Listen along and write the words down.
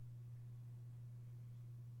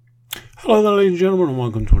Hello there, ladies and gentlemen, and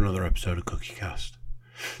welcome to another episode of CookieCast.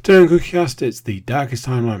 Today on CookieCast, it's the Darkest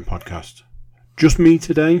Timeline podcast. Just me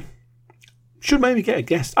today. Should maybe get a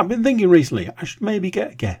guest. I've been thinking recently, I should maybe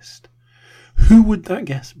get a guest. Who would that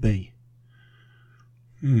guest be?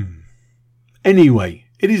 Anyway,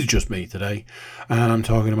 it is just me today, and I'm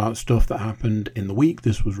talking about stuff that happened in the week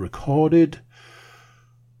this was recorded,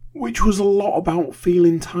 which was a lot about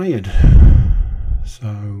feeling tired.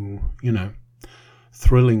 So,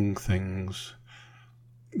 thrilling things.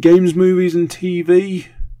 Games, movies and TV.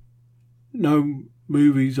 No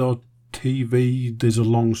movies or TV. There's a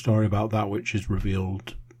long story about that which is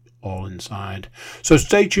revealed all inside. So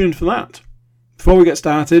stay tuned for that. Before we get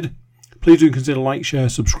started, please do consider like, share,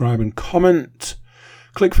 subscribe and comment.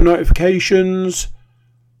 Click for notifications.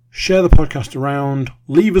 Share the podcast around.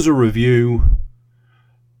 Leave us a review.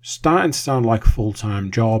 Starting to sound like a full-time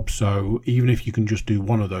job, so even if you can just do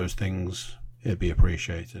one of those things, it'd be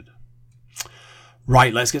appreciated.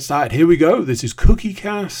 Right, let's get started. Here we go. This is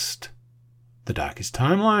CookieCast, the Darkest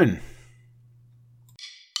Timeline.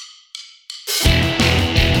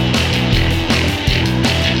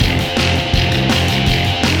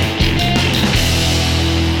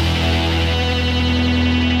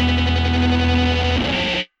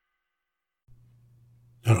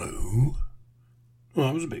 Hello. Well,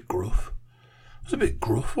 that was a bit gruff. It was a bit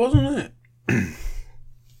gruff, wasn't it?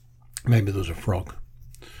 Maybe there was a frog.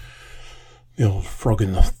 The old frog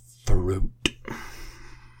in the throat.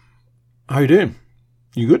 How you doing?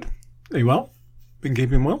 You good? Are you well? Been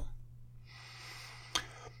keeping well?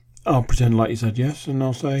 I'll pretend like you said yes, and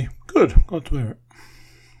I'll say, good, glad to hear it.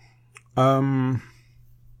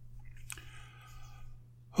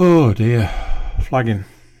 Oh dear. Flagging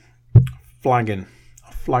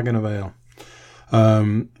of ale.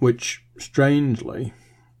 Which, strangely,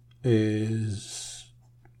 is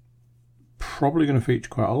probably going to feature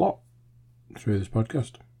quite a lot through this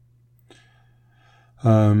podcast.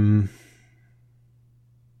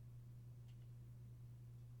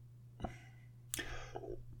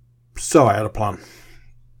 So I had a plan.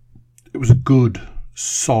 It was a good,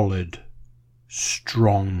 solid,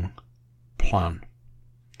 strong plan.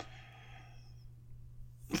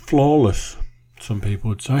 Flawless, some people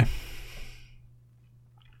would say.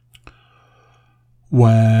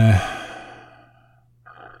 Where,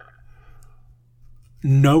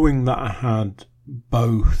 knowing that I had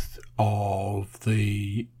both of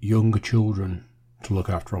the younger children to look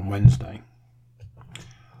after on Wednesday,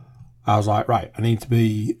 I was like, right, I need to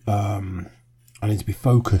be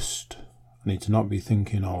focused. I need to not be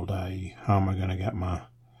thinking all day, how am I going to get my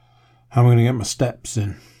steps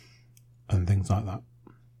in and things like that.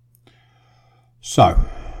 So,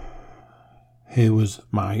 here was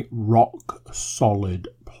my rock solid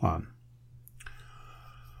plan.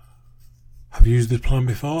 I've used this plan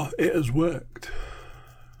before. It has worked.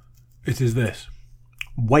 It is this.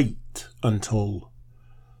 Wait until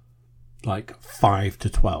 5 to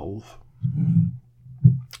 12.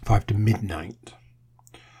 5 to midnight.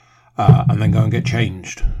 And then go and get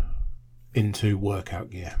changed into workout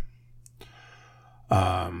gear.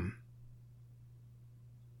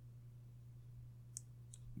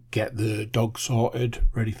 Get the dog sorted,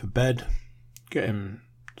 ready for bed. Get him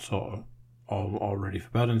sort of all ready for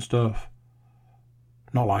bed and stuff.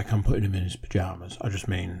 Not like I'm putting him in his pyjamas. I just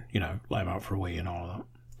mean, let him out for a wee and all of that.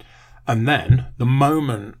 And then, the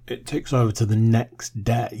moment it ticks over to the next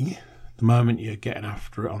day, the moment you're getting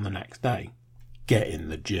after it on the next day, get in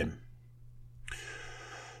the gym.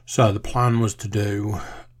 So the plan was to do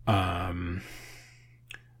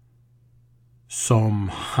some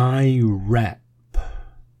high rep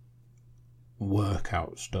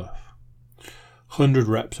workout stuff. 100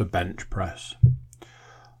 reps of bench press,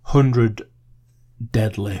 100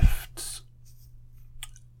 deadlifts,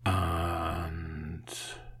 and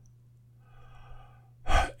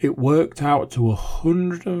it worked out to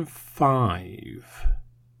 105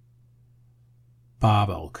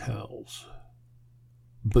 barbell curls.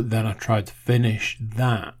 But then I tried to finish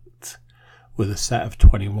that with a set of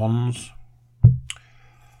 21s.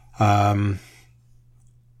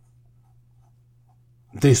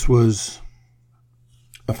 This was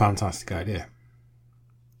a fantastic idea,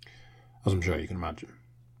 as I'm sure you can imagine.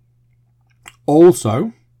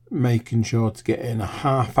 Also, making sure to get in a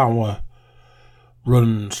half-hour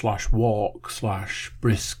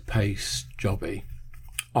run/walk/brisk pace jobby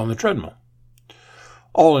on the treadmill.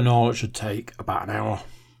 All in all, it should take about an hour.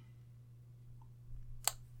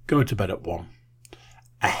 Go to bed at 1,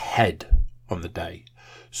 ahead on the day,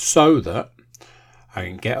 so that I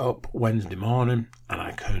can get up Wednesday morning and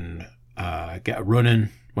I can get a run in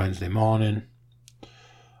Wednesday morning,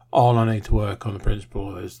 all I need to work on the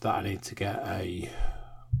principle is that I need to get a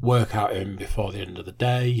workout in before the end of the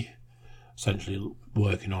day, essentially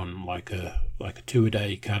working on like a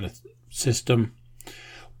 2-a-day kind of system.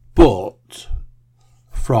 But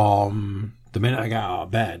from the minute I get out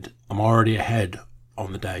of bed, I'm already ahead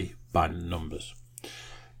on the day by the numbers.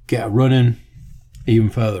 Get a run in, even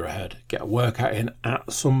further ahead. Get a workout in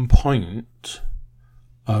at some point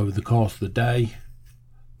over the course of the day.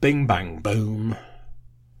 Bing, bang, boom.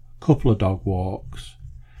 Couple of dog walks.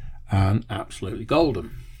 And absolutely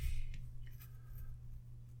golden.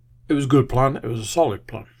 It was a good plan. It was a solid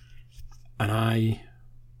plan. And I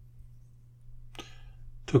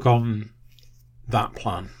took on that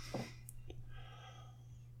plan.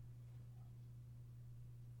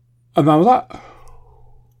 And that was that.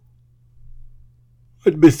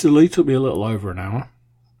 Admittedly, it took me a little over an hour.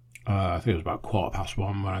 I think it was about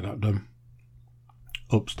 1:15 when I got done.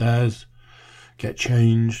 Upstairs, get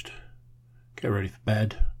changed, get ready for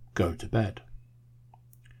bed, go to bed.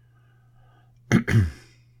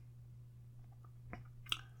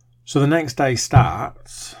 So the next day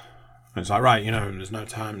starts. It's like, right, there's no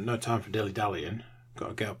time for dilly-dallying. Got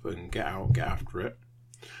to get up and get out, get after it.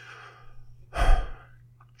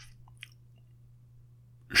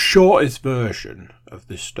 Shortest version of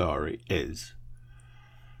this story is,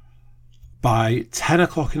 by 10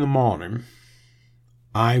 o'clock in the morning,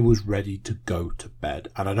 I was ready to go to bed.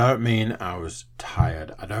 And I don't mean I was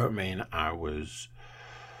tired. I don't mean I was,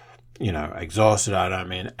 exhausted. I don't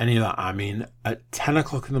mean any of that. I mean, at 10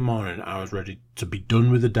 o'clock in the morning, I was ready to be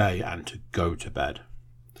done with the day and to go to bed.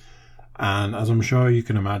 And as I'm sure you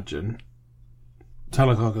can imagine, 10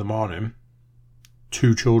 o'clock in the morning,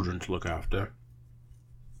 2 children to look after,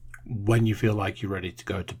 when you feel like you're ready to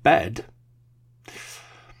go to bed,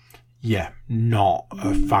 yeah, not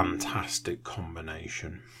a fantastic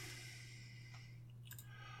combination.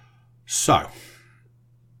 So,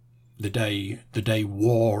 the day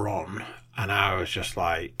wore on, and I was just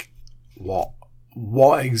like, what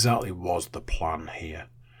exactly was the plan here?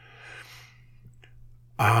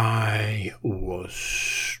 I was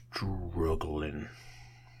struggling.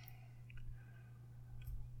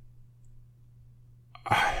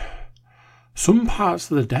 Some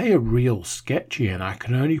parts of the day are real sketchy, and I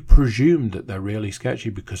can only presume that they're really sketchy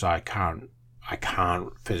because I can't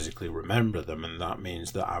physically remember them, and that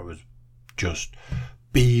means that I was just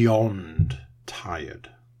beyond tired.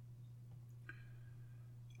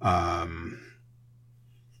 I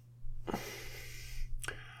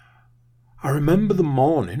remember the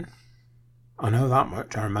morning. I know that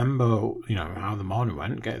much. I remember, how the morning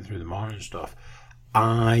went, getting through the morning stuff.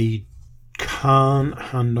 I can't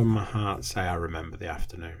hand on my heart say I remember the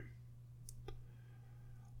afternoon.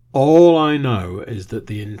 All I know is that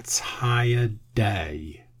the entire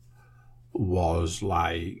day was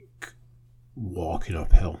like walking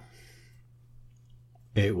uphill.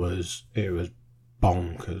 It was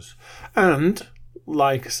bonkers. And,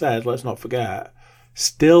 like I said, let's not forget,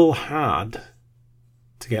 still had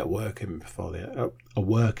to get a workout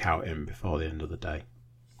in before the end of the day.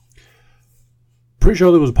 Pretty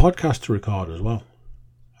sure there was a podcast to record as well.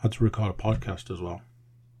 Had to record a podcast as well.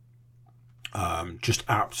 Just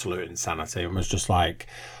absolute insanity. And was just like,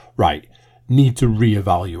 right, need to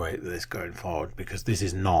reevaluate this going forward because this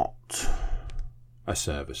is not a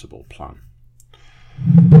serviceable plan.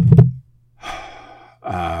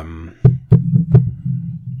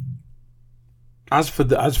 As for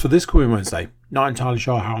this coming Wednesday, not entirely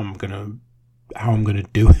sure how I'm gonna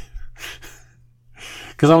do it.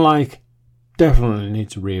 Because I'm like, definitely need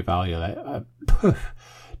to reevaluate.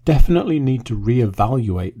 Definitely need to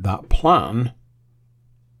reevaluate that plan.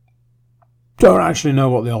 Don't actually know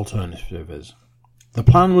what the alternative is. The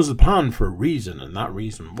plan was the plan for a reason, and that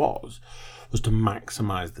reason was to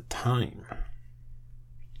maximise the time.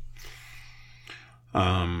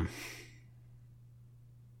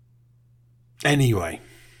 Anyway,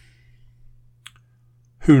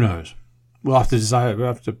 who knows? We'll have to decide. We'll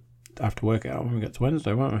have to work it out when we get to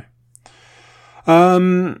Wednesday, won't we?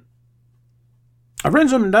 I've written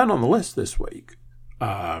something down on the list this week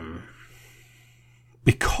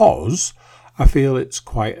because I feel it's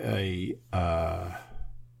quite I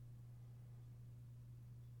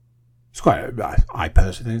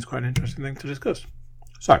personally think it's quite an interesting thing to discuss.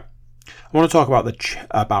 So, I want to talk about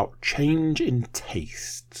about change in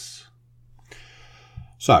tastes.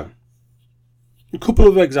 So, a couple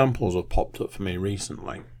of examples have popped up for me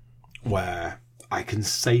recently where I can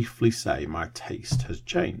safely say my taste has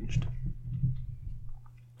changed.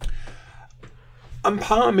 And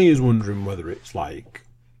part of me is wondering whether it's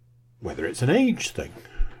an age thing.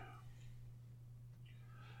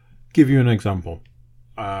 Give you an example.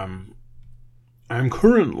 I'm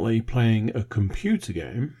currently playing a computer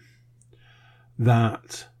game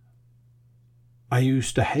that I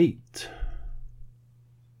used to hate.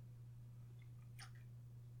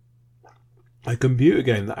 A computer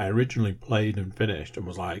game that I originally played and finished and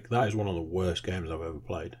was like, that is one of the worst games I've ever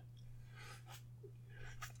played.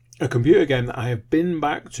 A computer game that I have been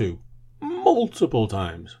back to multiple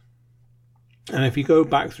times. And if you go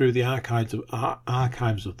back through the archives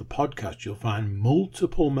of the podcast, you'll find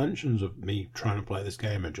multiple mentions of me trying to play this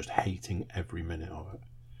game and just hating every minute of it.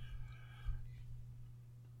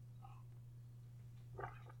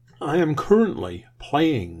 I am currently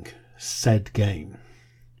playing said game.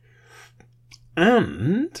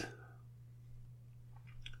 And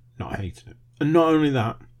not hating it. And not only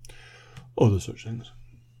that, other such things.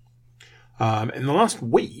 In the last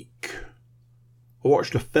week, I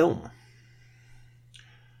watched a film.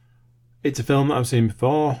 It's a film that I've seen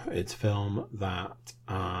before. It's a film that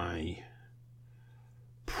I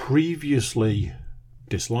previously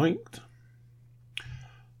disliked.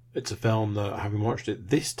 It's a film that, having watched it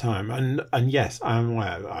this time, and yes, I'm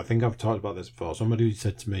aware, I think I've talked about this before. Somebody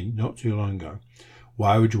said to me not too long ago,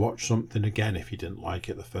 why would you watch something again if you didn't like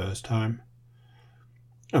it the first time?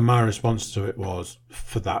 And my response to it was,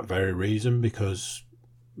 for that very reason, because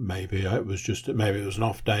maybe it was an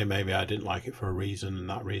off day, maybe I didn't like it for a reason, and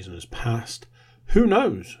that reason has passed. Who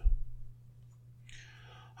knows?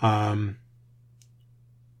 I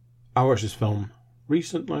watched this film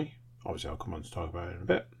recently. Obviously, I'll come on to talk about it in a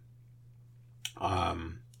bit.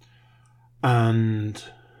 And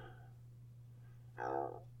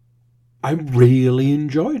I really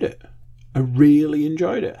enjoyed it. I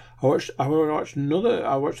watched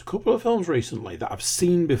a couple of films recently that I've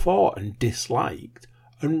seen before and disliked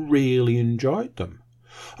and really enjoyed them.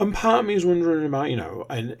 And part of me is wondering about,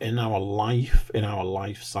 in our life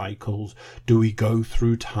cycles, do we go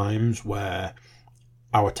through times where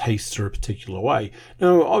our tastes are a particular way?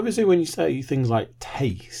 Now, obviously, when you say things like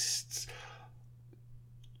tastes,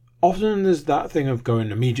 often there's that thing of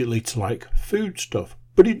going immediately to like food stuff,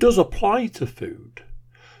 but it does apply to food.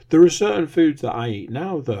 There are certain foods that I eat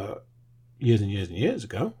now that years and years and years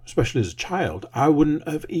ago, especially as a child, I wouldn't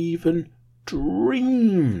have even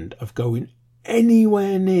dreamed of going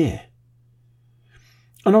anywhere near.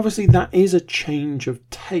 And obviously that is a change of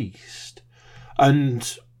taste.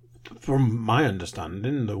 And from my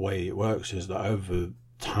understanding, the way it works is that over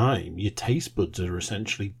time, your taste buds are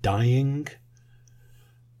essentially dying.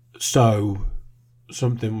 So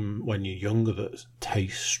something when you're younger that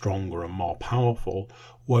tastes stronger and more powerful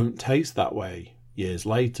won't taste that way years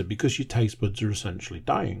later because your taste buds are essentially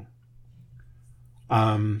dying.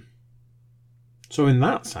 So in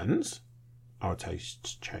that sense, our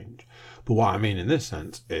tastes change. But what I mean in this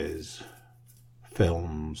sense is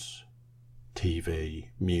films, TV,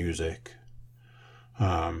 music.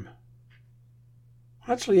 Actually,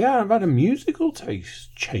 yeah, I've had a musical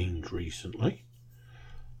taste change recently.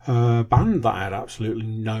 A band that I had absolutely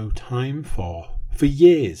no time for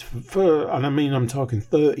years. And I mean, I'm talking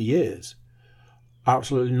 30 years.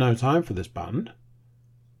 Absolutely no time for this band.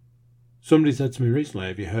 Somebody said to me recently,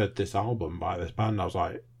 have you heard this album by this band? I was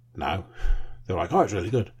like, no. They were like, oh, it's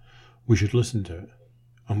really good. We should listen to it.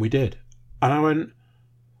 And we did. And I went,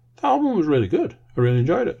 that album was really good. I really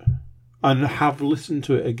enjoyed it. And have listened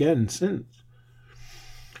to it again since.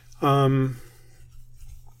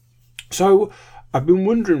 So I've been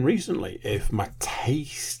wondering recently if my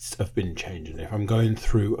tastes have been changing, if I'm going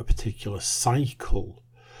through a particular cycle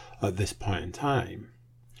at this point in time.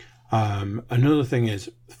 Another thing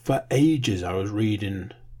is, for ages I was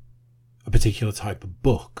reading a particular type of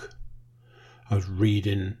book. I was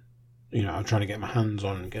reading, I'm trying to get my hands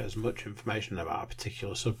on and get as much information about a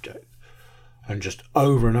particular subject. And just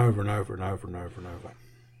over and over and over and over and over and over.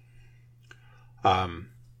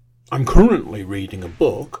 I'm currently reading a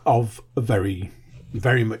book of very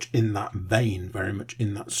much in that vein, very much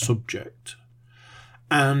in that subject.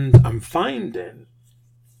 And I'm finding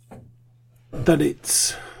that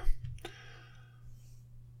it's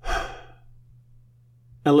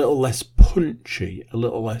a little less punchy, a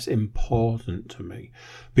little less important to me,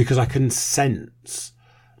 because I can sense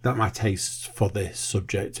that my tastes for this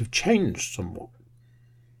subject have changed somewhat.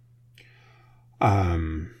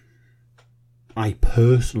 I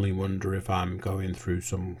personally wonder if I'm going through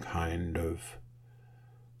some kind of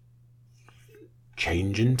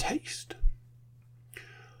change in taste.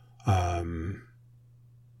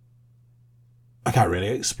 I can't really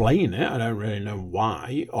explain it. I don't really know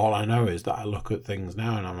why. All I know is that I look at things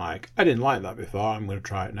now and I'm like, I didn't like that before. I'm going to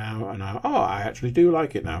try it now. And I actually do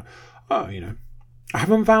like it now. I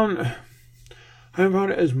haven't found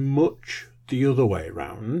it as much the other way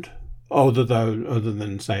around, other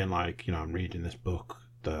than saying like, you know, I'm reading this book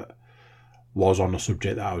that was on a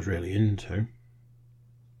subject that I was really into,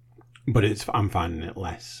 but I'm finding it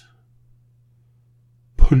less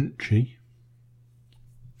punchy.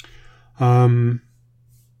 But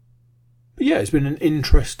yeah, it's been an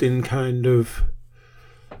interesting kind of.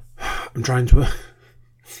 I'm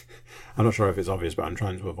not sure if it's obvious, but I'm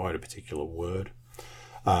trying to avoid a particular word.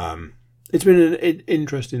 It's been an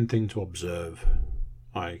interesting thing to observe.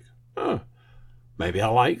 Like, oh, maybe I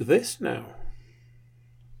like this now.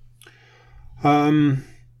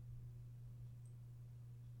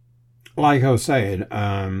 Like I was saying,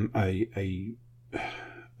 a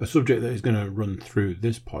subject that is going to run through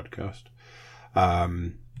this podcast.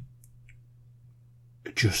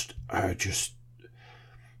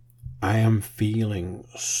 I am feeling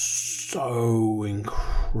so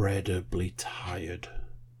incredibly tired.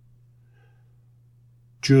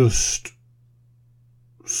 Just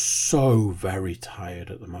so very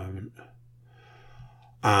tired at the moment.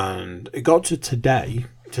 And it got to today.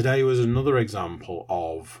 Today was another example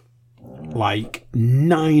of like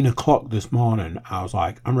 9 o'clock this morning. I was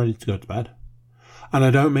like, I'm ready to go to bed. And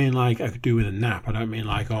I don't mean like I could do with a nap. I don't mean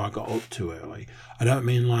like, oh, I got up too early. I don't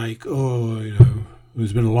mean like, oh, you know,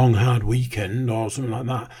 it's been a long, hard weekend or something like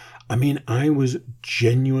that. I mean, I was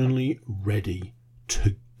genuinely ready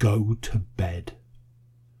to go to bed.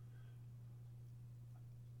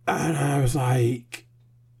 And I was like,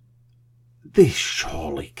 this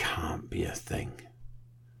surely can't be a thing.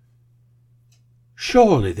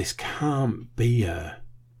 Surely this can't be a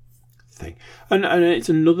thing. And it's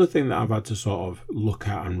another thing that I've had to sort of look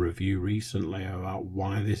at and review recently about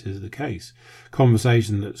why this is the case.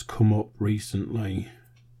 Conversation that's come up recently,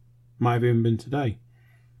 might have even been today.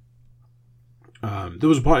 There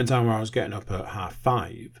was a point in time where I was getting up at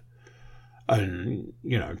 5:30 and,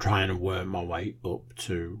 you know, trying to work my way up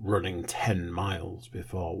to running 10 miles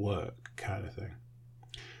before work kind of thing.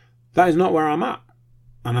 That is not where I'm at.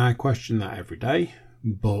 And I question that every day.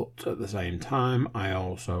 But at the same time, I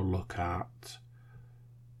also look at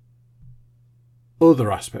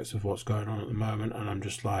other aspects of what's going on at the moment. And I'm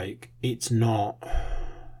just like, it's not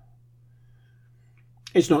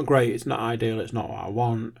great. It's not ideal. It's not what I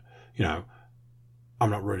want. You know, I'm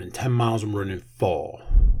not running 10 miles. I'm running 4.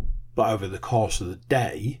 But over the course of the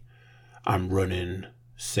day, I'm running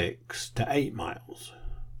 6 to 8 miles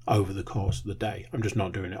over the course of the day. I'm just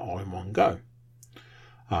not doing it all in one go.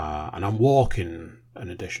 And I'm walking an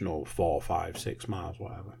additional 4, 5, 6 miles,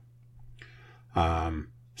 whatever.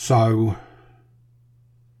 So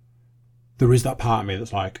there is that part of me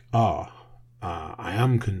that's like, I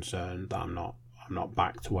am concerned that I'm not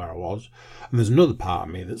back to where I was. And there's another part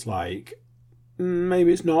of me that's like,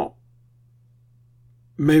 maybe it's not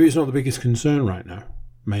the biggest concern right now.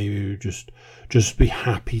 Maybe just be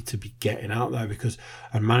happy to be getting out there, because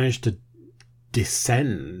I managed to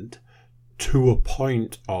descend to a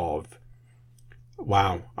point of,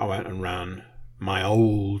 wow, I went and ran my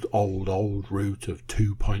old route of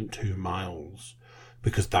 2.2 miles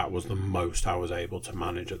because that was the most I was able to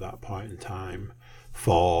manage at that point in time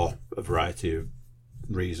for a variety of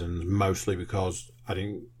reasons, mostly because I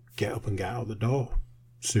didn't get up and get out the door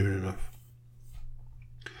soon enough.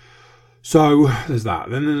 So there's that.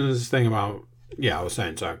 Then there's this thing about, I was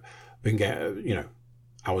saying, so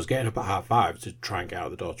I was getting up at 5:30 to try and get out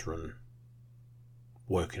the door to run,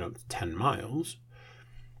 working up to 10 miles.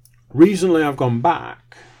 Recently I've gone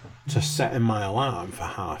back to setting my alarm for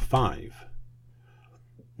 5:30.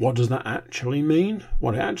 What does that actually mean?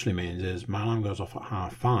 What it actually means is my alarm goes off at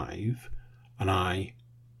 5:30 and I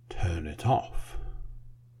turn it off.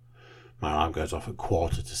 My alarm goes off at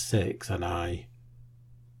 5:45 and I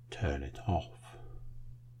turn it off.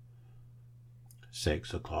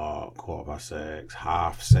 6 o'clock, 6:15,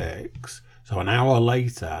 6:30. So an hour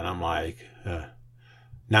later, and I'm like,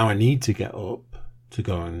 now I need to get up to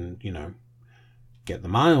go and, get the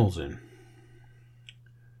miles in.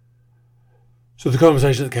 So the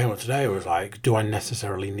conversation that came up today was like, do I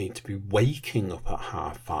necessarily need to be waking up at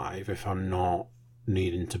 5:30 if I'm not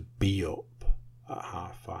needing to be up at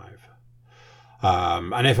 5:30?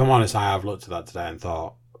 And if I'm honest, I have looked at that today and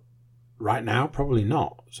thought, right now, probably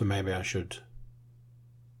not. So maybe I should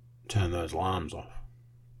turn those alarms off.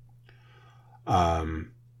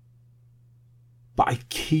 But I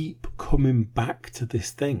keep coming back to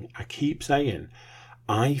this thing. I keep saying,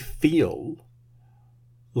 I feel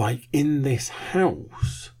like in this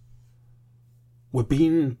house, we're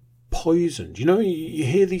being poisoned. You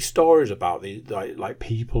hear these stories about these like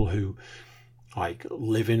people who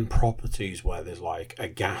live in properties where there's a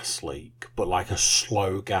gas leak, but a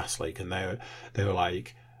slow gas leak, and they were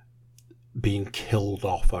being killed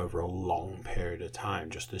off over a long period of time,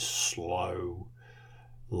 just this slow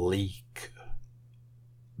leak.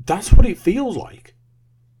 That's what it feels like.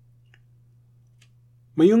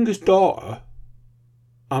 My youngest daughter,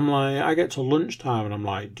 I get to lunchtime and I'm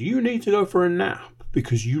like, do you need to go for a nap?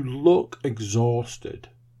 Because you look exhausted.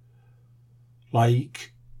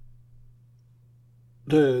 Like,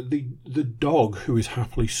 the dog who is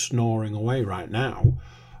happily snoring away right now,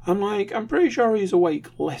 I'm pretty sure he's awake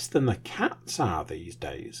less than the cats are these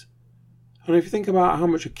days. And if you think about how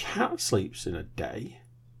much a cat sleeps in a day,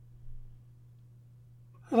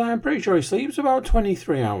 I'm pretty sure he sleeps about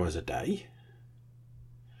 23 hours a day.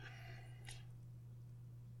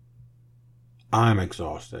 I'm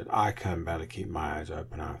exhausted. I can barely keep my eyes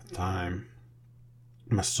open half the time.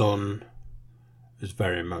 My son is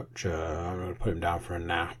very much, I'm going to put him down for a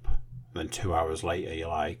nap. And then 2 hours later, you're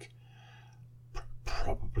like,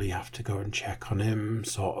 probably have to go and check on him,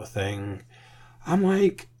 sort of thing. I'm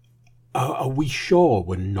like, are we sure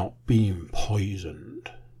we're not being poisoned?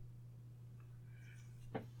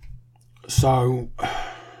 So,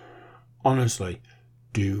 honestly,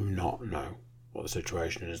 do not know what the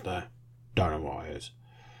situation is there. Don't know what it is.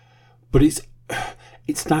 But it's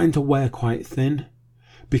starting to wear quite thin.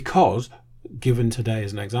 Because, given today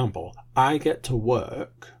as an example, I get to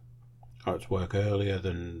work. I get to work earlier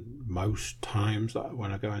than most times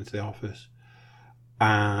when I go into the office.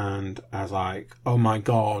 And I was like, oh my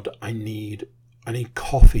God, I need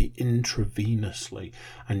coffee intravenously.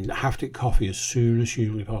 And I have to get coffee as soon as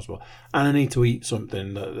humanly possible. And I need to eat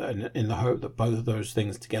something that, in the hope that both of those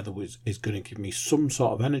things together is going to give me some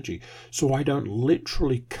sort of energy. So I don't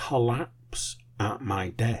literally collapse at my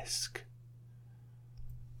desk.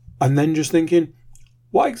 And then just thinking,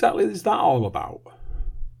 what exactly is that all about?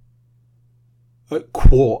 At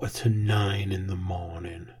 8:45 in the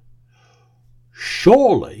morning.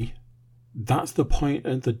 Surely that's the point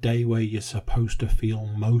of the day where you're supposed to feel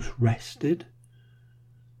most rested.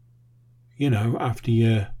 You know, after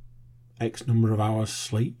your X number of hours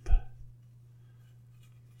sleep.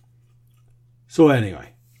 So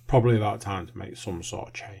anyway, probably about time to make some sort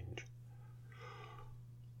of change.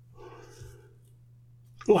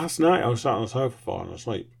 Last night I was sat on the sofa falling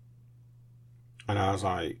asleep. And I was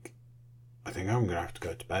like, I think I'm going to have to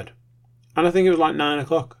go to bed. And I think it was like 9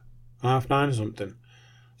 o'clock, 9:30 or something.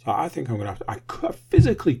 So I think I'm going to have to... I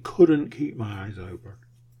physically couldn't keep my eyes open.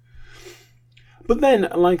 But then,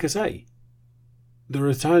 like I say, there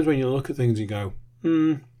are times when you look at things and you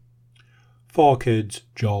go, 4 kids,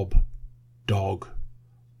 job, dog,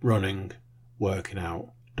 running, working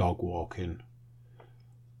out, dog walking.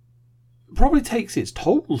 It probably takes its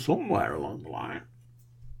toll somewhere along the line.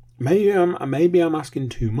 Maybe I'm asking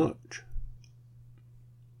too much.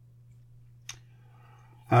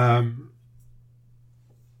 I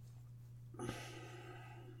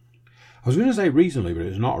was going to say recently, but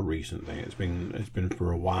it's not a recent thing. It's been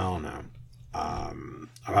for a while now.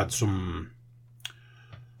 I've had some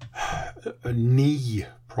knee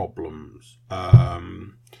problems.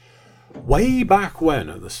 Way back when,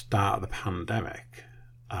 at the start of the pandemic,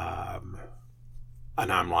 and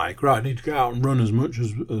I'm like, right, I need to get out and run as much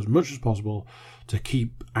as possible to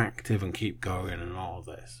keep active and keep going and all of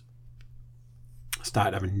this. I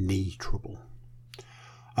started having knee trouble.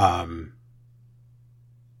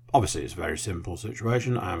 Obviously, it's a very simple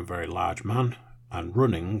situation. I'm a very large man, and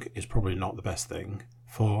running is probably not the best thing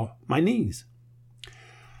for my knees.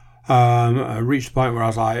 I reached the point where I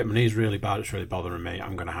was like, my knee's really bad, it's really bothering me.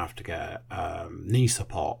 I'm going to have to get knee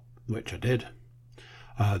support, which I did.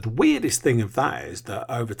 The weirdest thing of that is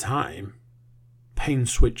that over time, pain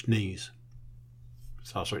switched knees.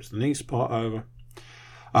 So I switched the knee support over.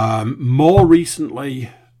 More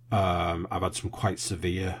recently, I've had some quite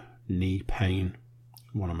severe knee pain,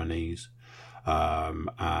 one of my knees, and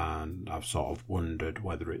I've sort of wondered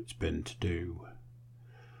whether it's been to do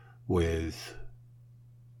with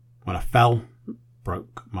when I fell,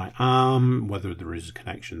 broke my arm, whether there is a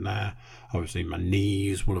connection there. Obviously my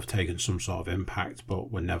knees will have taken some sort of impact,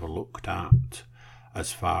 but were never looked at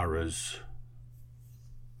as far as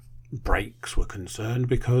breaks were concerned,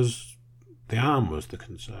 because the arm was the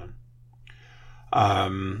concern.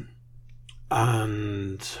 And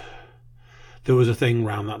there was a thing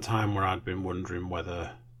around that time where I'd been wondering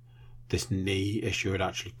whether this knee issue had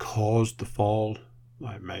actually caused the fall.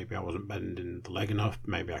 Like maybe I wasn't bending the leg enough,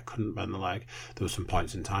 maybe I couldn't bend the leg. There were some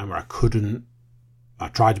points in time where I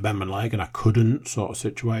tried to bend my leg and I couldn't, sort of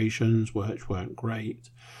situations which weren't great.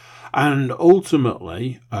 And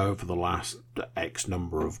ultimately, over the last X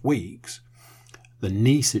number of weeks, the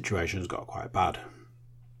knee situation's got quite bad.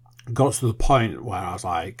 It got to the point where I was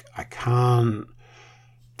like, I can't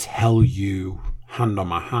tell you, hand on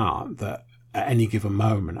my heart, that at any given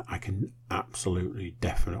moment I can absolutely,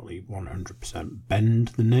 definitely, 100% bend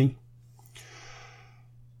the knee.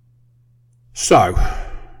 So,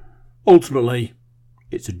 ultimately,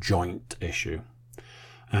 it's a joint issue.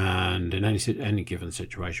 And in any given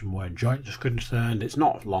situation where joints are concerned, it's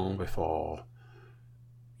not long before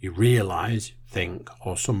you realise, think,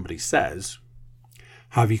 or somebody says,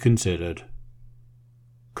 have you considered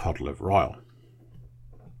cod liver oil?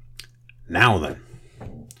 Now then.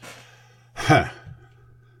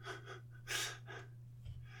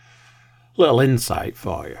 Little insight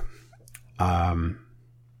for you. I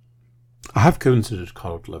have considered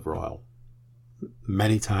cod liver oil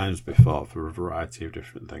many times before for a variety of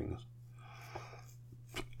different things.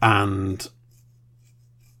 And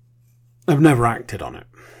I've never acted on it.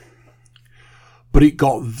 But it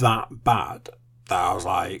got that bad that I was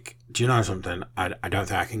like, do you know something? I don't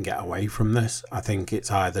think I can get away from this. I think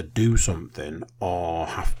it's either do something or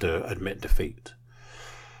have to admit defeat.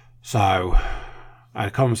 So I had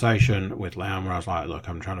a conversation with Leanne where I was like, look,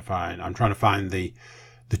 I'm trying to find the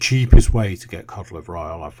cheapest way to get cod liver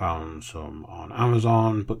oil. I found some on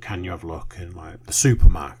Amazon, but can you have a look in like the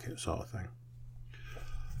supermarket sort of thing?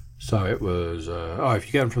 So it was, if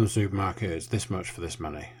you get them from the supermarket, it's this much for this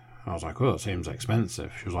many. I was like, well, it seems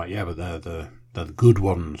expensive. She was like, yeah, but they're the good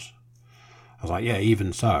ones. I was like, yeah,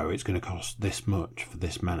 even so, it's going to cost this much for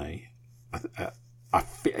this many.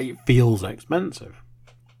 It feels expensive.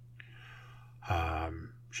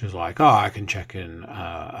 She was like, I can check in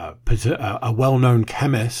a well-known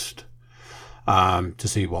chemist to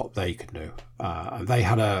see what they can do. They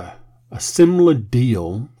had a similar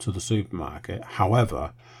deal to the supermarket,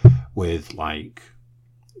 however, with like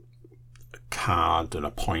a card and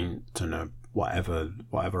a point and a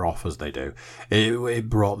whatever offers they do, it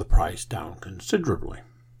brought the price down considerably.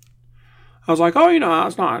 I was like,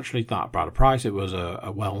 that's not actually that bad a price. It was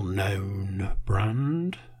a well-known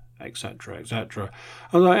brand, etc., etc.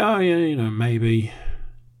 I was like, maybe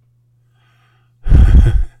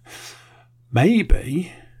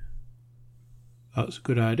maybe that's a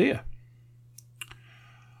good idea.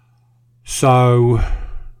 So a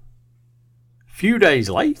few days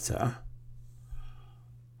later,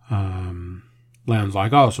 Leon's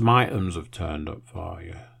like, some items have turned up for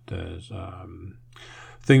you. There's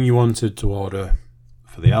thing you wanted to order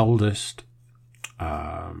for the eldest.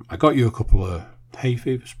 I got you a couple of hay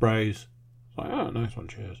fever sprays. I was like, nice one,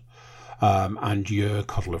 cheers. And your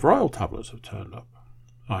cod liver oil tablets have turned up.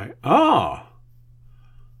 Like,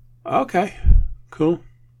 okay, cool.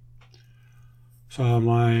 So I'm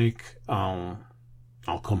like, I'll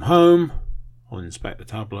come home, I'll inspect the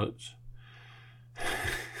tablets.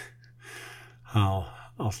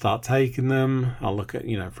 I'll start taking them. I'll look at,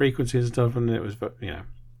 frequencies and stuff, and it was,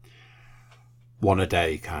 one a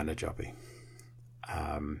day kind of jobby.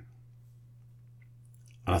 And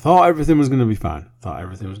I thought everything was going to be fine. I thought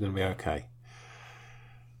everything was going to be okay.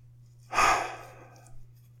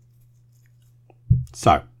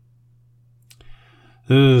 So,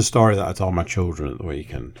 this is a story that I told my children at the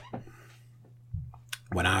weekend.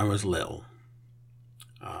 When I was little,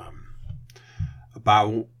 I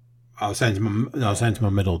was saying to my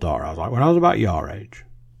middle daughter, I was like, when I was about your age,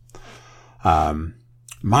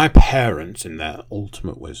 my parents, in their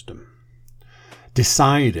ultimate wisdom,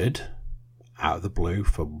 decided out of the blue,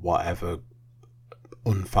 for whatever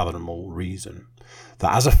unfathomable reason,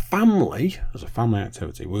 that as a family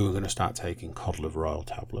activity, we were going to start taking cod liver oil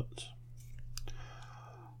tablets.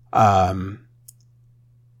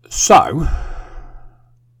 So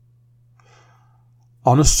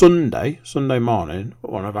on a Sunday morning,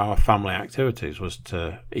 one of our family activities was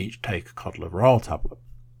to each take a cod liver oil tablet.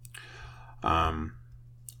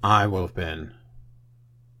 I will have been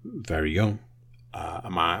very young.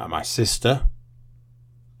 My sister,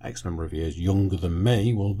 X number of years younger than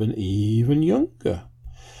me, will have been even younger.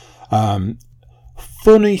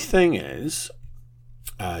 Funny thing is,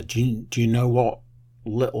 do you know what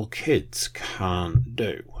little kids can't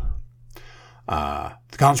do?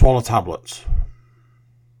 They can't swallow tablets.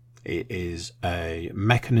 It is a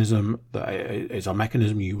mechanism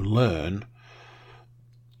you learn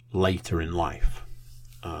later in life.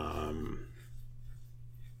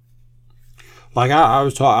 I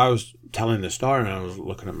was telling the story, and I was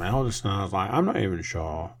looking at my eldest, and I was like, I'm not even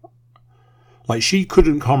sure. Like, she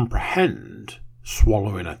couldn't comprehend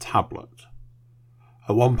swallowing a tablet.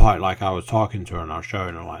 At one point, I was talking to her, and I was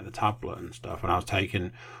showing her, the tablet and stuff, and I was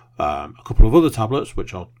taking a couple of other tablets,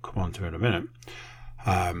 which I'll come on to in a minute.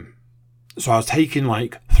 So I was taking,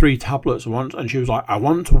 3 tablets at once, and she was like, I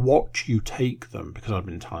want to watch you take them, because I've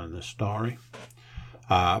been telling this story.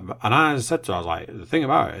 And I said to her, I was like, the thing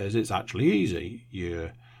about it is it's actually easy.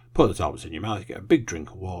 You put the tablets in your mouth, you get a big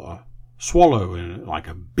drink of water, swallow in like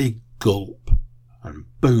a big gulp, and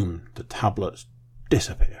boom, the tablets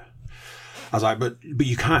disappear. I was like, but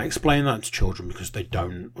you can't explain that to children because they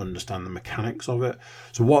don't understand the mechanics of it.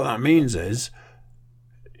 So what that means is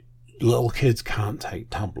little kids can't take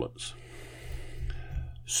tablets.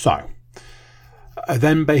 So I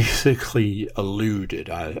then basically alluded,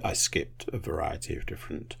 I skipped a variety of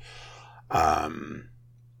different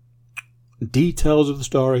details of the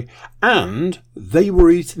story, and they were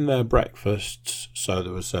eating their breakfasts, so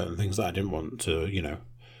there were certain things that I didn't want to,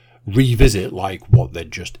 revisit, like what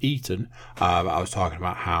they'd just eaten. I was talking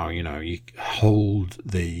about how, you hold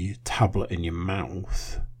the tablet in your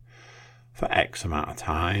mouth for X amount of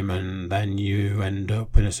time, and then you end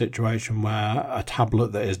up in a situation where a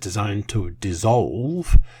tablet that is designed to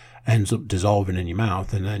dissolve ends up dissolving in your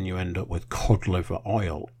mouth, and then you end up with cod liver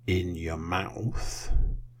oil in your mouth,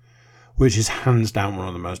 which is hands down one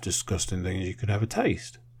of the most disgusting things you could ever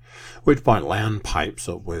taste. At which point Leanne pipes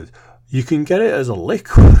up with, you can get it as a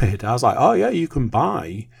liquid. I was like, oh yeah, you can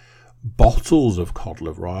buy bottles of cod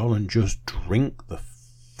liver oil and just drink the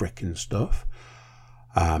frickin' stuff.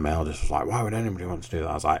 Mel just was like, why would anybody want to do that?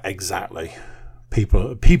 I was like, exactly.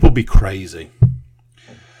 People be crazy.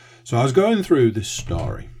 So I was going through this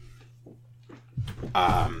story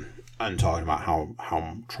and talking about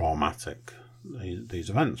how traumatic these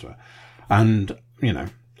events were. And,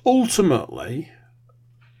 ultimately,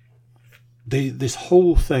 this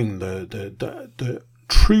whole thing, the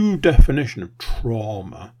true definition of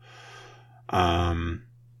trauma,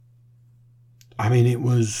 it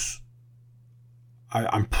was,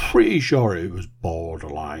 I'm pretty sure it was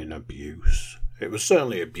borderline abuse. It was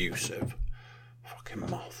certainly abusive. Fucking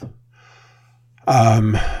moth.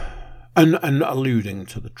 And alluding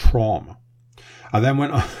to the trauma. I then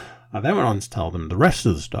went on to tell them the rest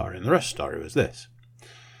of the story, and the rest of the story was this.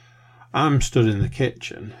 I'm stood in the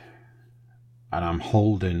kitchen, and I'm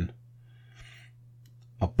holding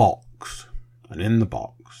a box, and in the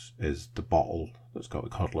box is the bottle that's got the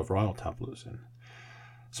cod liver oil tablets in.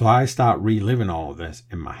 So I start reliving all of this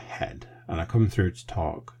in my head, and I come through to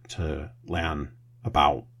talk to Leanne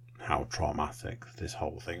about how traumatic this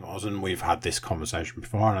whole thing was, and we've had this conversation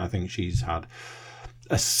before, and I think she's had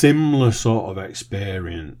a similar sort of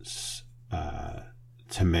experience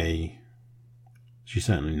to me. She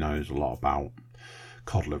certainly knows a lot about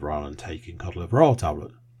cod liver oil and taking cod liver oil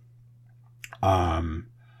tablets.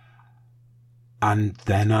 And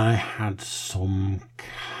then I had some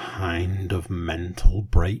kind of mental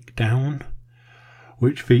breakdown,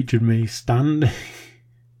 which featured me standing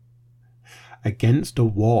against a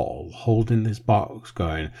wall holding this box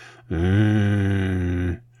going,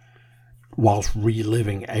 whilst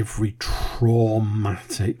reliving every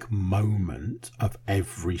traumatic moment of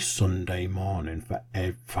every Sunday morning for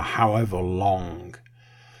however long.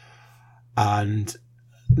 And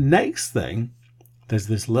next thing, there's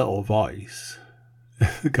this little voice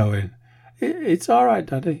going, it's all right,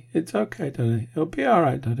 Daddy. It's okay, Daddy. It'll be all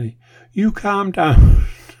right, Daddy. You calm down.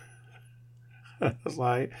 I was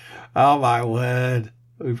like, oh my word.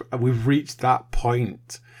 We've reached that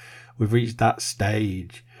point. We've reached that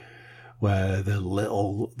stage where the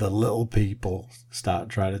little people start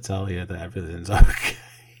trying to tell you that everything's okay.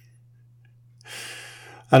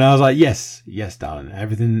 And I was like, yes, darling,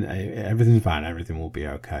 everything's fine, everything will be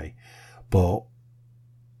okay. But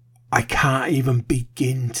I can't even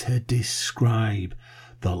begin to describe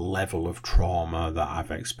the level of trauma that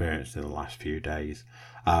I've experienced in the last few days.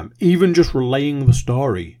 Even just relaying the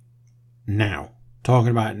story now,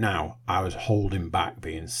 talking about it now, I was holding back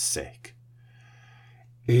being sick.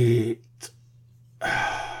 It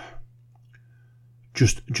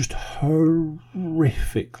just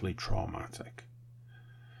horrifically traumatic.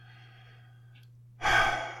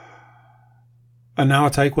 And now I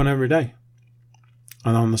take one every day.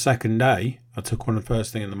 And on the second day, I took one the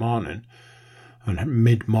first thing in the morning, and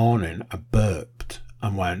mid-morning I burped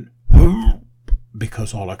and went,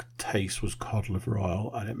 because all I could taste was cod liver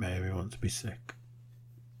oil, and it made me want to be sick.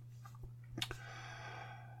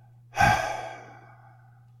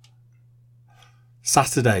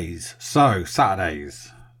 Saturdays. So,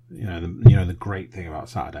 Saturdays. The great thing about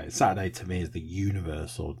Saturdays. Saturday to me is the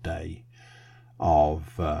universal day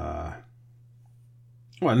of... not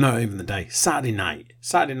even the day. Saturday night.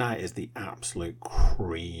 Saturday night is the absolute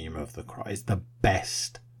cream of the crop. It's the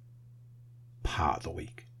best part of the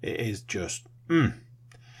week. It is just...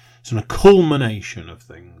 It's a culmination of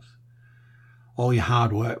things. all your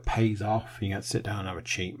hard work pays off. You get to sit down and have a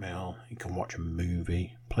cheap meal. You can watch a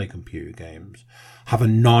movie, play computer games, have a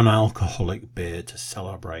non-alcoholic beer to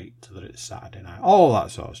celebrate that it's Saturday night. All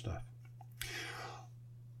that sort of stuff.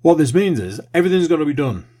 What this means is everything's got to be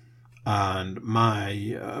done. And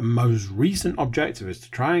my most recent objective is to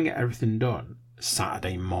try and get everything done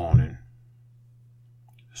Saturday morning.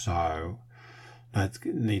 So I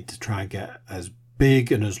need to try and get as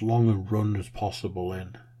big and as long a run as possible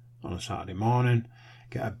in on a Saturday morning.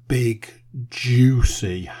 Get a big,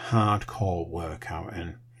 juicy, hardcore workout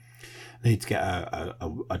in. Need to get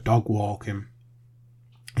a dog walking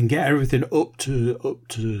and get everything up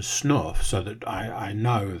to snuff so that I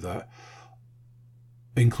know that,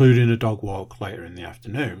 including a dog walk later in the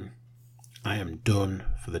afternoon, I am done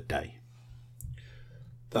for the day.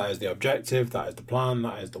 That is the objective, that is the plan,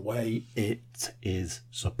 that is the way it is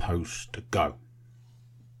supposed to go.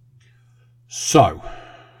 So,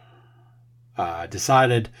 I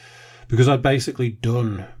decided, because I'd basically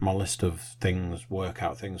done my list of things,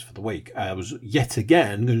 workout things for the week, I was yet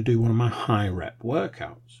again going to do one of my high rep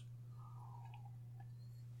workouts.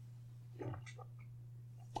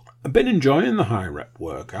 I've been enjoying the high rep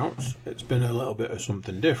workouts. It's been a little bit of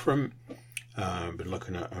something different. I've been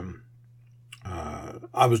looking at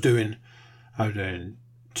I was doing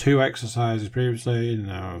 2 exercises previously, and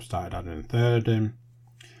now I've started adding a third in.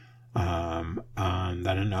 And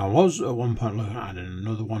then I was at one point looking at adding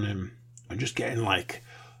another one in, and just getting like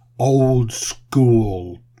old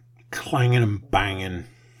school clanging and banging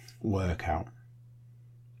workout.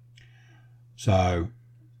 So,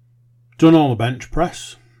 done all the bench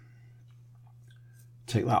press.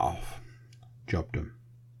 Take that off. Job done.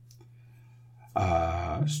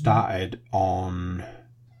 Started on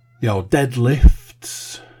the old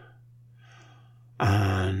deadlifts,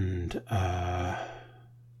 and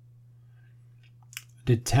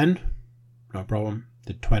did 10, no problem.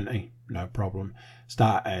 Did 20, no problem.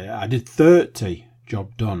 I did 30,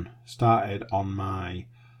 job done. Started on my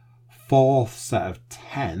 4th set of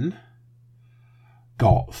 10,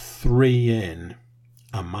 got 3 in,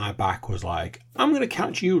 and my back was like, I'm going to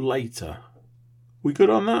catch you later. We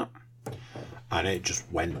good on that? And it just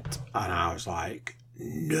went, and I was like,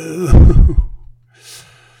 no.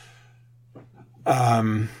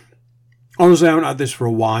 Honestly, I haven't had this for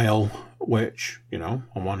a while, which, you know,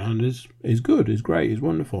 on one hand is good, is great, is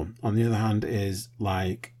wonderful. On the other hand is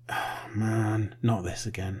like, man, not this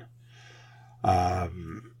again.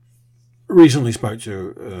 Recently spoke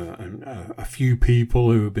to a few people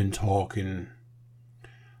who have been talking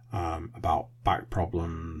about back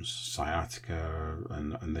problems, sciatica,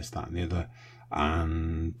 and this, that, and the other.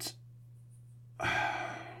 And I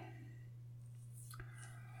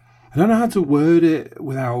don't know how to word it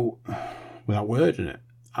without wording it.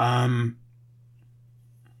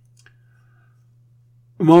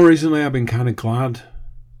 More recently, I've been kind of glad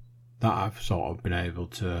that I've sort of been able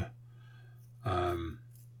to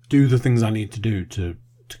do the things I need to do to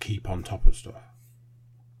keep on top of stuff.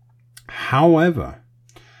 However,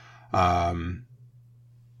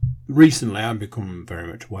 recently I've become very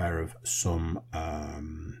much aware of some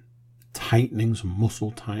tightening, some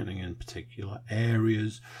muscle tightening in particular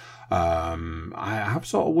areas. I have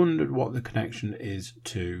sort of wondered what the connection is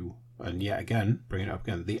to, and yet again, bringing it up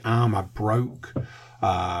again, the arm I broke.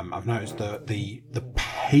 I've noticed that the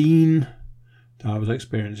pain that I was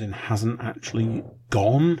experiencing hasn't actually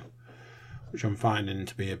gone, which I'm finding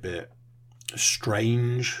to be a bit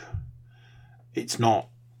strange. It's not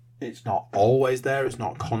always there. It's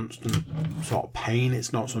not constant sort of pain.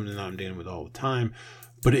 It's not something that I'm dealing with all the time,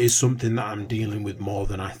 but it is something that I'm dealing with more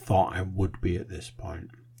than I thought I would be at this point.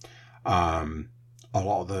 A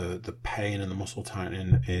lot of the pain and the muscle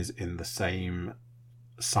tightening is in the same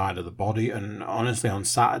side of the body, and honestly on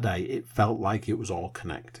Saturday it felt like it was all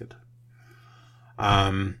connected.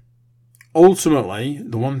 Ultimately,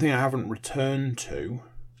 the one thing I haven't returned to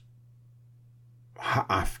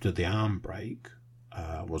after the arm break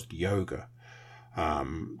was the yoga.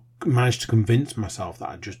 Managed to convince myself that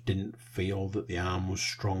I just didn't feel that the arm was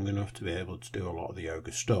strong enough to be able to do a lot of the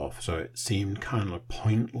yoga stuff, so it seemed kind of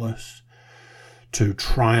pointless to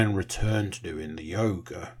try and return to doing the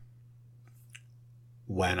yoga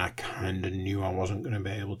when I kind of knew I wasn't going to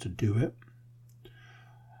be able to do it.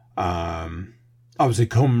 Obviously,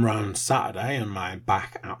 come round Saturday and my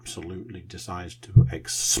back absolutely decides to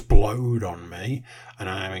explode on me and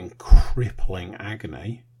I'm in crippling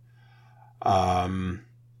agony.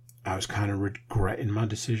 I was kind of regretting my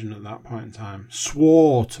decision at that point in time.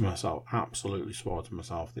 Absolutely swore to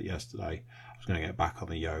myself that yesterday I was going to get back on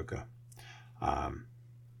the yoga.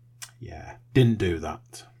 Didn't do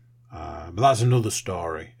that. But that's another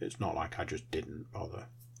story. It's not like I just didn't bother.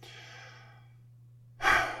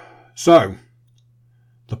 So,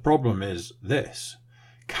 the problem is this.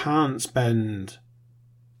 Can't spend,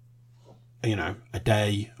 a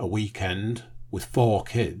day, a weekend with 4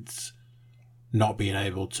 kids not being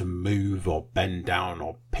able to move or bend down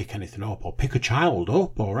or pick anything up or pick a child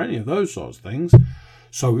up or any of those sorts of things.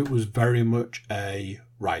 So it was very much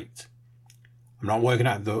right. I'm not working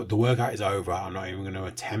out. The workout is over. I'm not even going to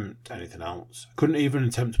attempt anything else. I couldn't even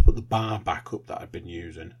attempt to put the bar back up that I'd been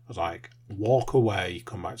using. I was like, walk away,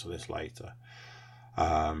 come back to this later.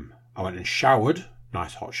 I went and showered,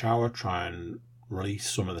 nice hot shower, try and release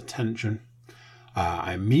some of the tension.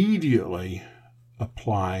 I immediately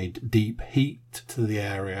applied deep heat to the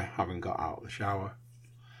area, having got out of the shower,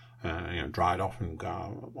 dried off and got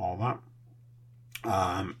out all that.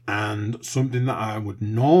 And something that I would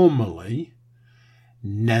normally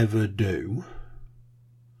never do,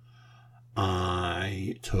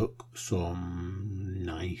 I took some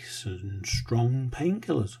nice and strong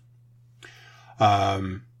painkillers.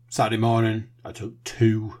 Saturday morning, I took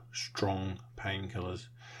 2 strong painkillers.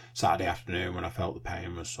 Saturday afternoon, when I felt the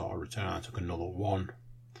pain was sort of returning, I took another 1.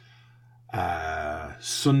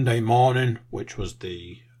 Sunday morning, which was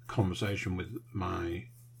the conversation with my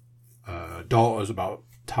daughters about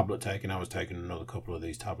tablet taking, I was taking another couple of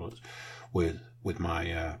these tablets with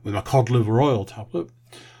my cod liver oil tablet.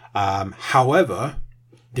 However,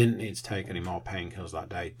 didn't need to take any more painkillers that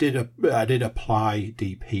day. I did apply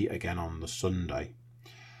deep heat again on the Sunday.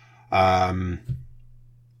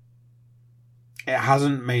 It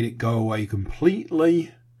hasn't made it go away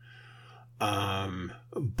completely,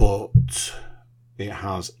 but it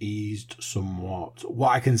has eased somewhat.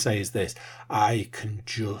 What I can say is this: I can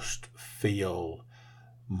just feel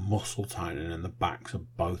muscle tightening in the backs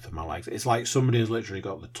of both of my legs. It's like somebody has literally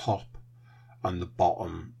got the top and the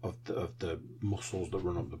bottom of the muscles that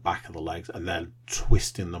run up the back of the legs and then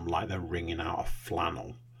twisting them like they're wringing out a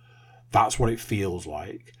flannel. That's what it feels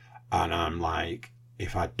like. And I'm like,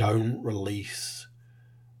 if I don't release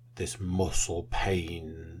this muscle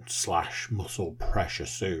pain / muscle pressure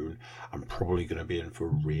soon, I'm probably going to be in for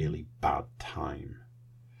a really bad time.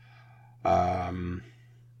 But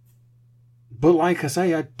like I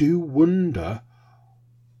say, I do wonder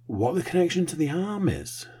what the connection to the arm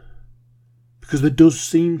is. Because there does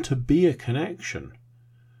seem to be a connection.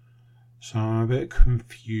 So I'm a bit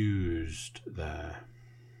confused there.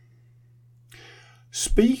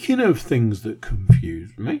 Speaking of things that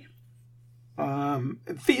confused me,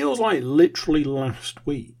 it feels like literally last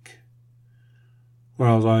week where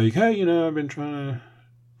I was like, hey, I've been trying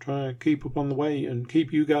to keep up on the weight and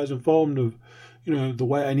keep you guys informed of, the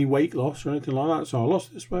way, any weight loss or anything like that. So I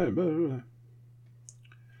lost this weight. Blah, blah, blah.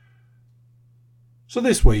 So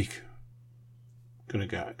this week, gonna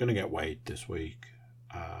get weighed this week,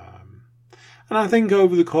 and I think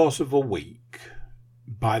over the course of a week,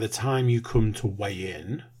 by the time you come to weigh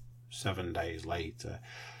in 7 days later,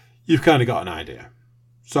 you've kind of got an idea.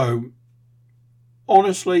 So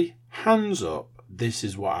honestly, hands up, this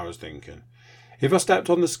is what I was thinking. If I stepped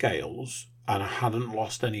on the scales and I hadn't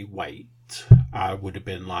lost any weight, I would have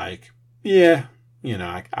been like, yeah,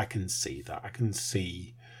 I can see that. I can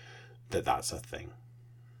see that that's a thing.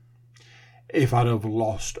 If I'd have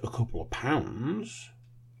lost a couple of pounds,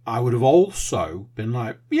 I would have also been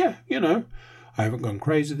like, yeah, I haven't gone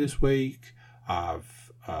crazy this week.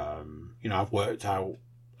 I've worked out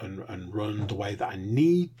and run the way that I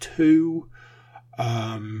need to.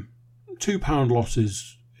 2 pound loss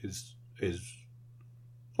is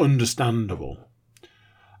understandable.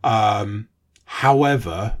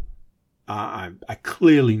 However, I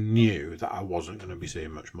clearly knew that I wasn't going to be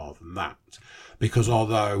seeing much more than that, because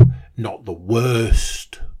although not the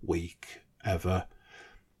worst week ever,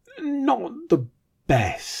 not the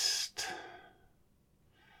best.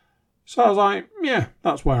 So I was like, yeah,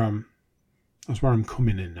 that's where I'm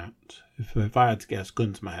coming in at. If I had to guess,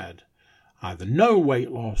 gun to my head, either no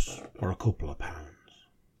weight loss or a couple of pounds.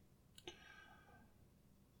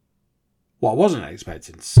 What I wasn't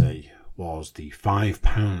expecting to see was the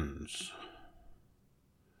 £5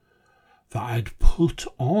 that I'd put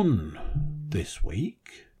on this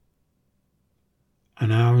week.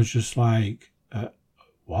 And I was just like,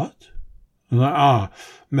 what? I'm like,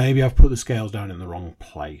 maybe I've put the scales down in the wrong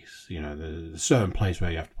place. There's a certain place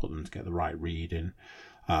where you have to put them to get the right reading.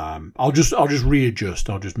 I'll just readjust.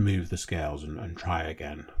 I'll just move the scales and try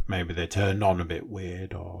again. Maybe they turned on a bit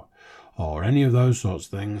weird or any of those sorts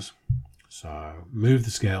of things. So move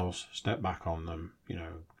the scales, step back on them,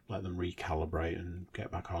 let them recalibrate and get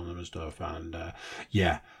back on them and stuff. And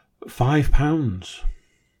 £5.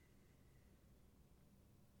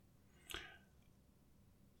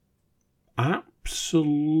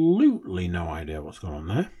 absolutely no idea what's going on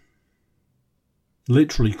there.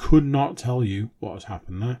 Literally could not tell you what has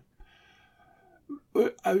happened there.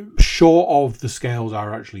 Short of the scales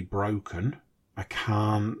are actually broken, I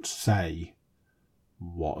can't say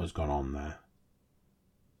what has gone on there.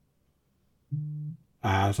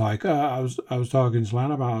 I was like, I was talking to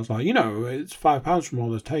Lan about. I was like, it's £5 from all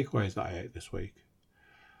the takeaways that I ate this week.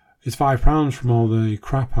 It's £5 from all the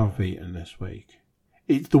crap I've eaten this week.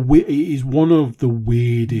 It is one of the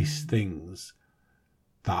weirdest things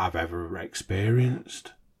that I've ever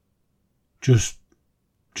experienced. Just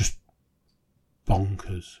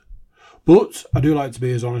bonkers. But I do like to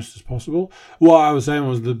be as honest as possible. What I was saying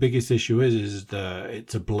was the biggest issue is that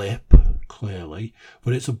it's a blip, clearly,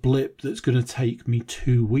 but it's a blip that's going to take me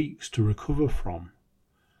 2 weeks to recover from.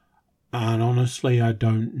 And honestly, I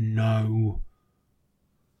don't know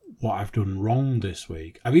what I've done wrong this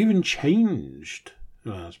week. I've even changed.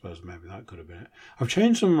 Well, I suppose maybe that could have been it. I've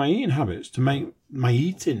changed some of my eating habits to make my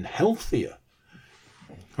eating healthier.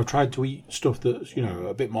 I've tried to eat stuff that's,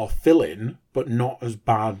 a bit more filling, but not as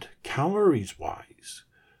bad calories-wise.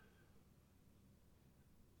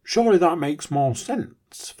 Surely that makes more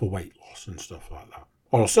sense for weight loss and stuff like that.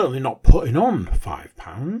 Or certainly not putting on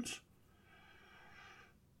 £5.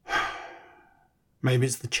 Maybe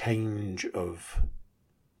it's the change of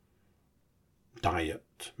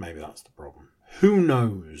diet. Maybe that's the problem. Who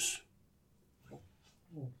knows?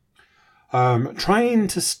 Trying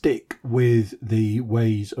to stick with the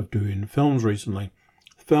ways of doing films recently.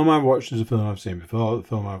 The film I've watched is a film I've seen before. The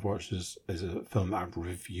film I've watched is a film that I've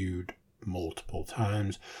reviewed multiple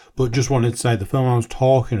times. But just wanted to say the film I was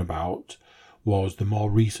talking about was the more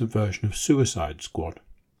recent version of Suicide Squad.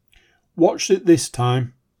 Watched it this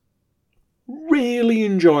time. Really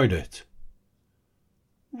enjoyed it.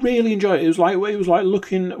 Really enjoyed it. It was like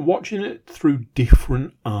watching it through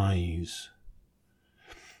different eyes.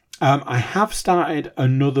 I have started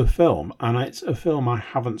another film, and it's a film I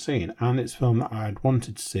haven't seen, and it's a film that I'd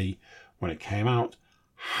wanted to see when it came out.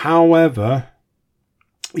 However,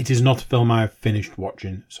 it is not a film I have finished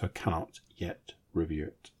watching, so I cannot yet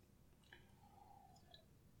review it.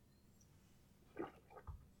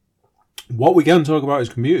 What we can talk about is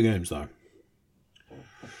computer games, though.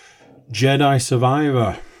 Jedi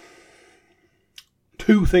Survivor.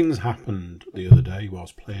 2 things happened the other day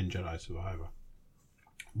whilst playing Jedi Survivor.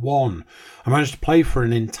 1, I managed to play for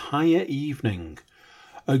an entire evening.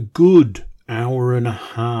 A good hour and a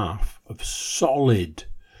half of solid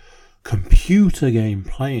computer game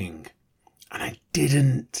playing. And I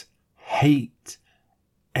didn't hate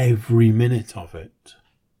every minute of it.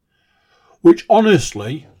 Which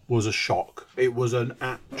honestly was a shock. It was an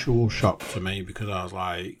actual shock to me because I was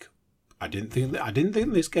like, I didn't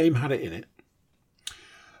think this game had it in it.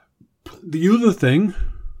 The other thing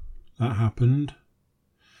that happened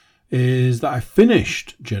is that I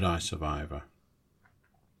finished Jedi Survivor.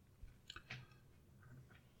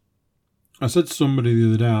 I said to somebody the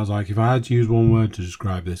other day, I was like, if I had to use one word to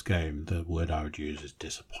describe this game, the word I would use is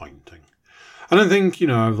disappointing. And I think,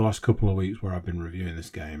 over the last couple of weeks where I've been reviewing this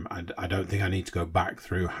game, I don't think I need to go back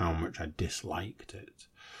through how much I disliked it.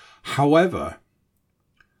 However,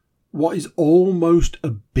 what is almost a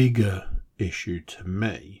bigger issue to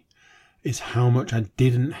me is how much I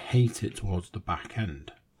didn't hate it towards the back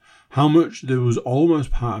end. How much there was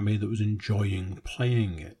almost part of me that was enjoying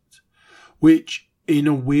playing it. Which, in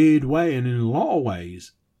a weird way and in a lot of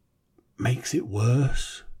ways, makes it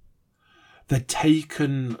worse. They've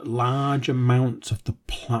taken large amounts of the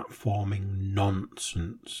platforming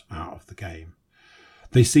nonsense out of the game.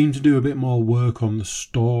 They seem to do a bit more work on the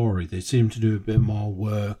story. They seem to do a bit more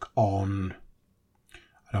work on,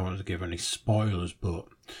 I don't want to give any spoilers, but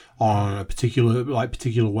on a particular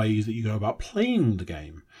ways that you go about playing the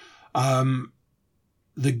game.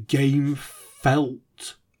 The game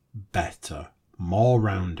felt better, more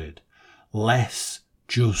rounded, less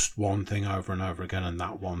just one thing over and over again, and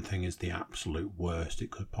that one thing is the absolute worst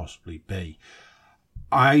it could possibly be.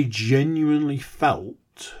 I genuinely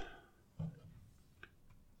felt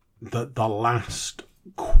that the last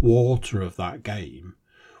quarter of that game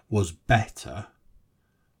was better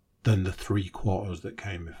than the 3 quarters that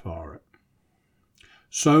came before it.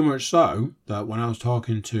 So much so that when I was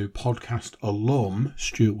talking to podcast alum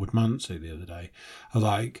Stuart Woodmansey the other day, I was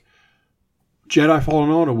like, Jedi Fallen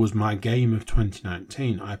Order was my game of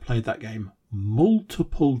 2019. I played that game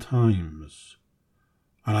multiple times.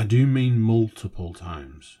 And I do mean multiple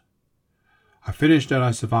times. I finished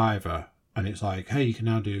Jedi Survivor, and it's like, hey, you can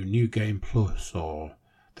now do New Game Plus, or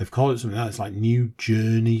they've called it something else, like New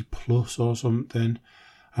Journey Plus or something.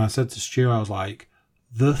 And I said to Stu, I was like,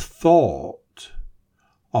 the thought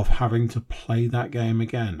of having to play that game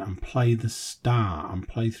again and play the start and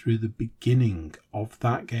play through the beginning of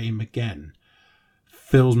that game again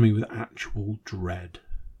fills me with actual dread.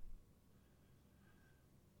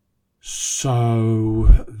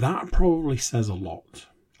 So that probably says a lot.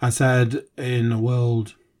 I said in a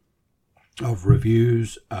world of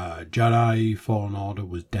reviews, Jedi Fallen Order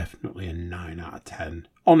was definitely a 9 out of 10.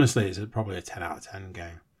 Honestly, it's probably a 10 out of 10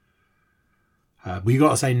 game. But you got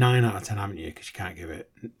to say 9 out of 10, haven't you? Because you can't give it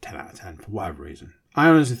 10 out of 10 for whatever reason. I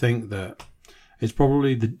honestly think that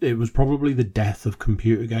it was probably the death of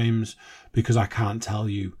computer games, because I can't tell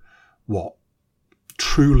you what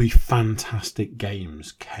truly fantastic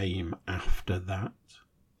games came after that.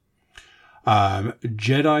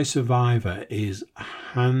 Jedi Survivor is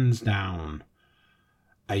hands down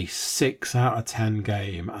a 6 out of 10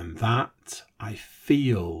 game, and that, I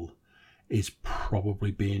feel, is probably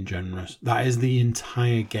being generous. That is the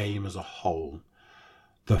entire game as a whole.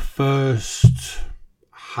 The first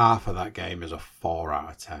half of that game is a 4 out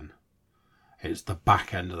of 10. It's the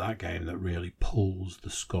back end of that game that really pulls the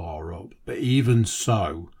score up. But even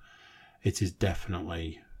so, it is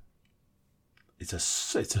definitely... It's a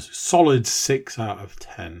solid 6 out of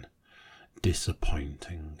 10.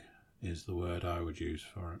 Disappointing is the word I would use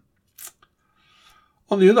for it.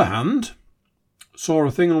 On the other hand, saw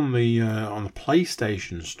a thing on the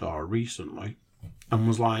PlayStation Store recently and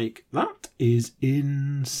was like, that is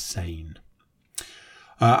insane.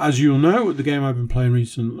 As you'll know, another game I've been playing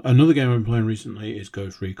recently is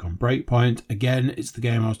Ghost Recon Breakpoint. Again, it's the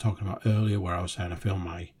game I was talking about earlier where I was saying I feel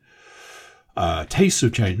my tastes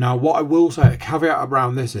have changed. Now, what I will say, a caveat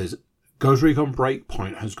around this is Ghost Recon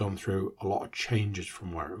Breakpoint has gone through a lot of changes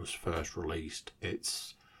from where it was first released.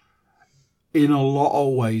 It's, in a lot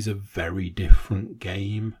of ways, a very different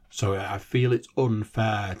game. So I feel it's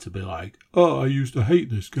unfair to be like, oh, I used to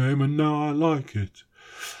hate this game and now I like it.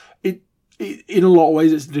 In a lot of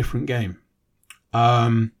ways, it's a different game.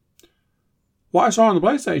 What I saw on the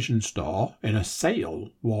PlayStation Store in a sale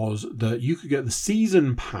was that you could get the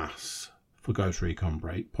season pass for Ghost Recon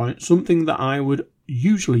Breakpoint, something that I would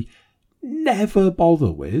usually never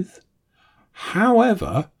bother with.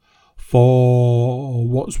 However, for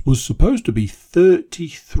what was supposed to be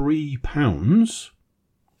 £33,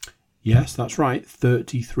 yes, that's right,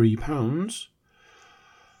 £33,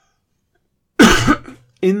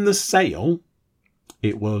 in the sale,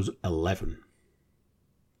 it was 11.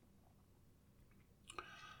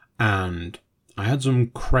 And I had some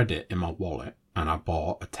credit in my wallet, and I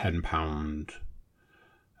bought a £10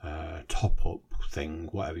 top-up thing,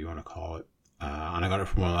 whatever you want to call it. And I got it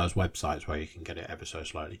from one of those websites where you can get it ever so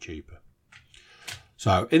slightly cheaper.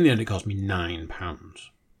 So in the end, it cost me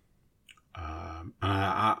 £9.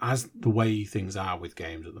 As the way things are with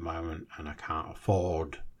games at the moment, and I can't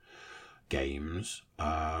afford games,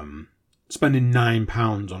 spending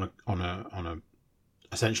 £9 on a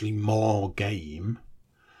essentially more game,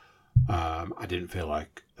 I didn't feel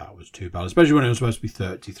like that was too bad, especially when it was supposed to be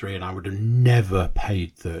 33, and I would have never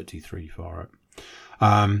paid 33 for it.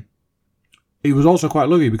 It was also quite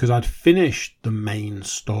lucky because I'd finished the main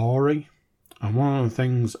story, and one of the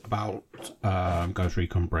things about Ghost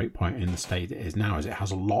Recon Breakpoint in the state it is now is it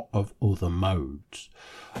has a lot of other modes,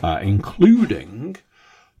 including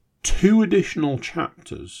 2 additional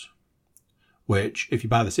chapters, which, if you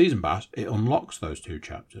buy the season pass, it unlocks those 2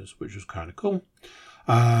 chapters, which was kind of cool.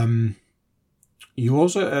 You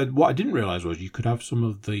also, what I didn't realise was you could have some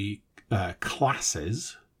of the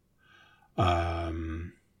classes for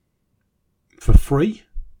free.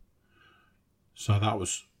 So that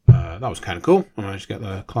was kind of cool. I managed to get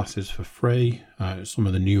the classes for free. Some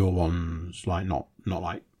of the newer ones, like not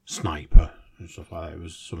like Sniper and stuff like that. It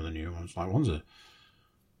was some of the newer ones, like one's a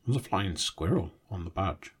flying squirrel on the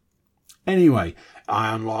badge. Anyway,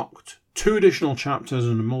 I unlocked 2 additional chapters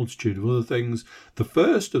and a multitude of other things. The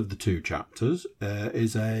first of the 2 chapters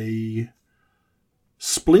is a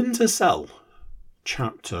Splinter Cell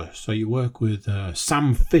chapter. So you work with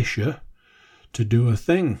Sam Fisher to do a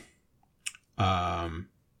thing. It's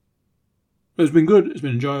been good. It's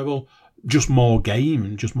been enjoyable. Just more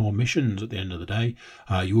game, just more missions at the end of the day.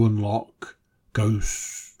 You unlock you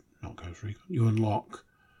unlock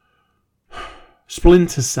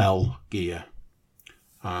Splinter Cell gear.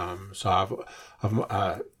 So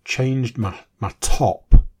I've changed my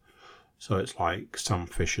top, so it's like Sam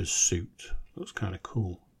Fisher's suit. Looks kind of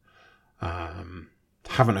cool.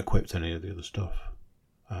 Haven't equipped any of the other stuff,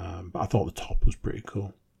 but I thought the top was pretty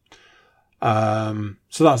cool.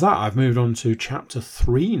 So that's that. I've moved on to chapter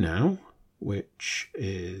 3 now, which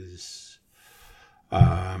is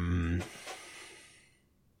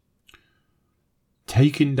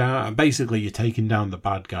taking down the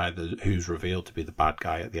bad guy who's revealed to be the bad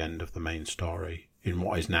guy at the end of the main story in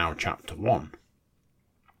what is now chapter 1.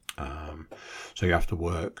 So you have to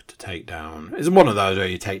work to take down. It's one of those where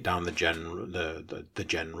you take down the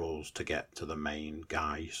generals to get to the main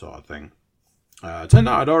guy, sort of thing. Turned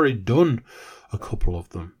out I'd already done a couple of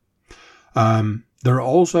them. There are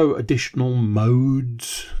also additional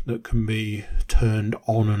modes that can be turned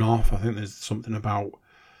on and off. I think there's something about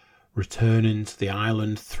returning to the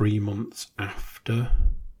island 3 months after.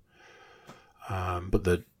 But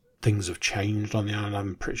the things have changed on the island.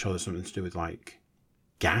 I'm pretty sure there's something to do with like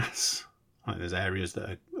gas. Like there's areas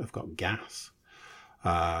that have got gas.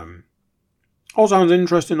 All sounds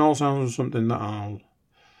interesting. All sounds something that I'll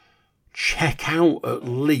check out at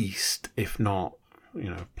least, if not,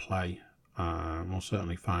 play. We'll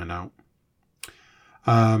certainly find out.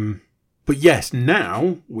 But yes,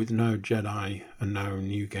 now with no Jedi and no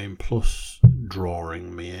New Game Plus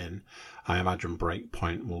drawing me in, I imagine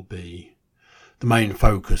Breakpoint will be the main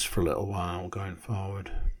focus for a little while going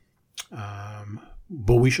forward.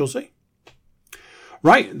 But we shall see.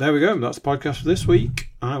 Right, there we go. That's the podcast for this week.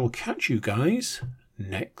 I will catch you guys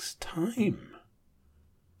next time.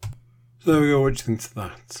 So there we go. What do you think to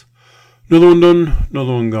that? Another one done,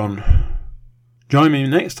 another one gone. Join me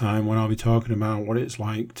next time when I'll be talking about what it's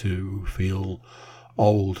like to feel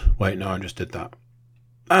old. Wait, no, I just did that.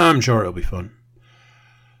 I'm sure it'll be fun.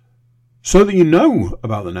 So that you know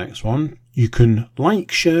about the next one, you can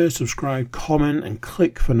like, share, subscribe, comment, and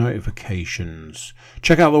click for notifications.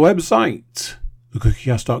 Check out the website,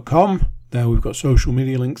 thecookiecast.com. There we've got social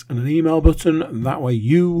media links and an email button, and that way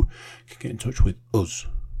you can get in touch with us.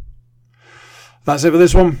 That's it for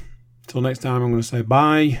this one. Till next time, I'm going to say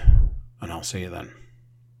bye, and I'll see you then.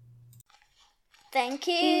 Thank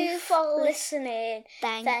you for listening.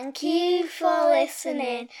 Thank you for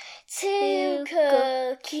listening to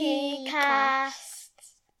Cookie Cast.